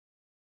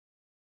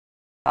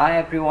Hi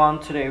everyone,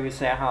 today we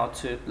say how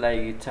to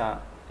play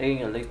guitar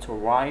in a little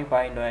while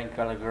by Noel and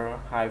Gallagher,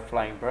 High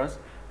Flying Birds.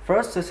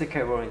 First, the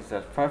keyboard is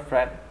the third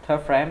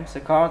frame. The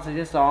chords in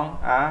this song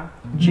are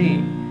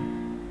G,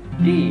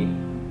 D,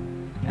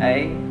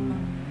 A,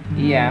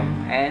 E,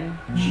 M, and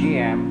G,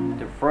 M.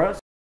 The first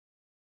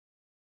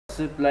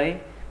to play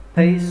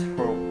bass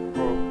hook,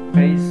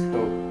 bass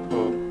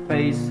hook,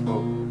 bass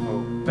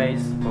hook,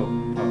 bass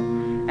hook,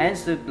 and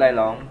to play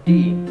long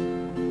D,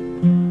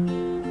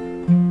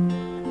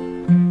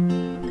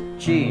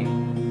 G,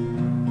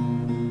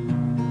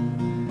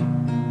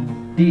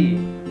 D,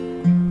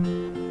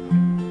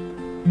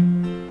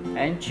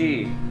 and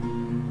G.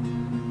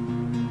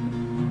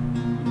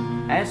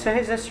 And so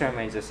his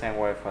instrument is the same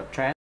way for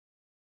track.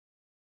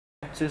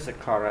 To the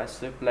chorus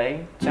to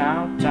play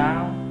chow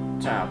chow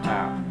chow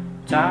chow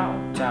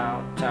chow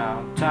chow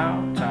chow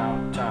chow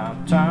chow chow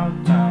chow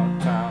chow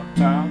chow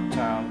chow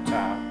chow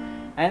chow,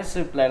 and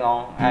to play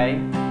long A,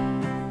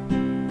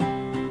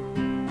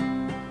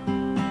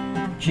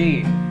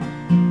 G,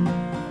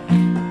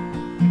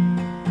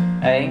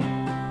 A,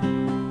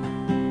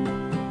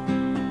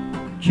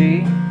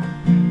 G,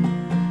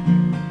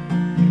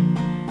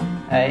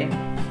 A,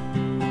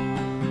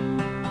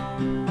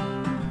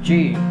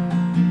 G,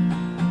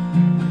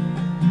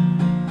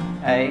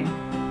 A,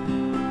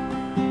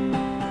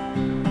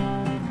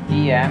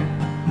 E, M.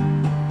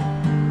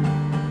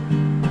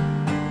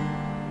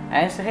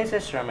 And so his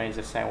instrument is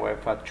the same way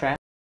for track.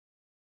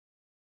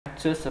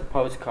 To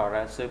suppose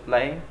chorus to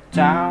play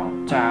chow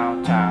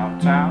chow chow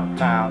chow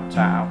chow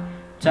chow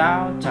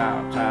chow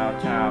chow chow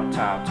chow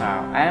chow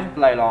chow, and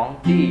play long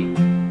D,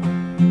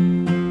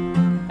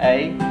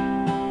 A,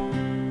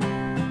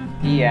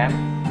 E, M,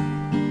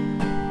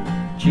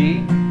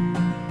 G,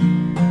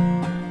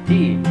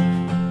 D,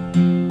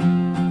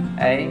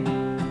 A,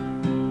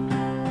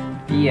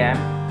 E, M,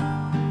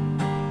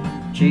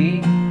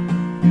 G,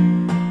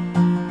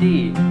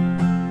 D,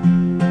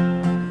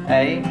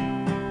 A,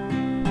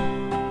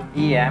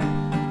 E, M,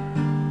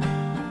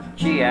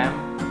 G, M.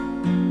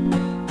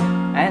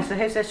 And so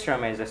his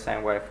instrument is the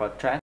same way for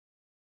track.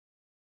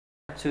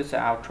 To the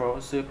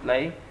outro to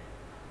play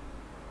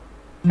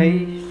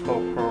bass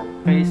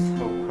hook, bass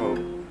hook,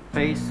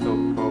 bass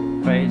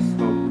hook, bass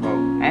hook,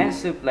 and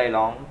to play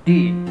long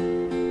D,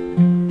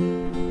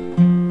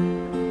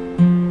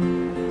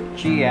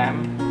 G,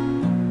 M,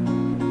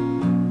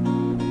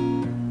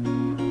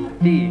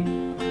 D,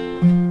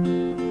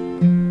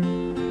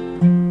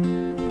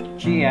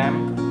 G,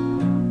 M.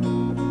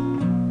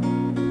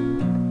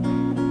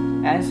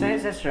 And so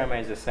his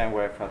instrument is the same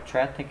way for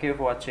track. Thank you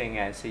for watching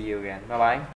and see you again. Bye bye.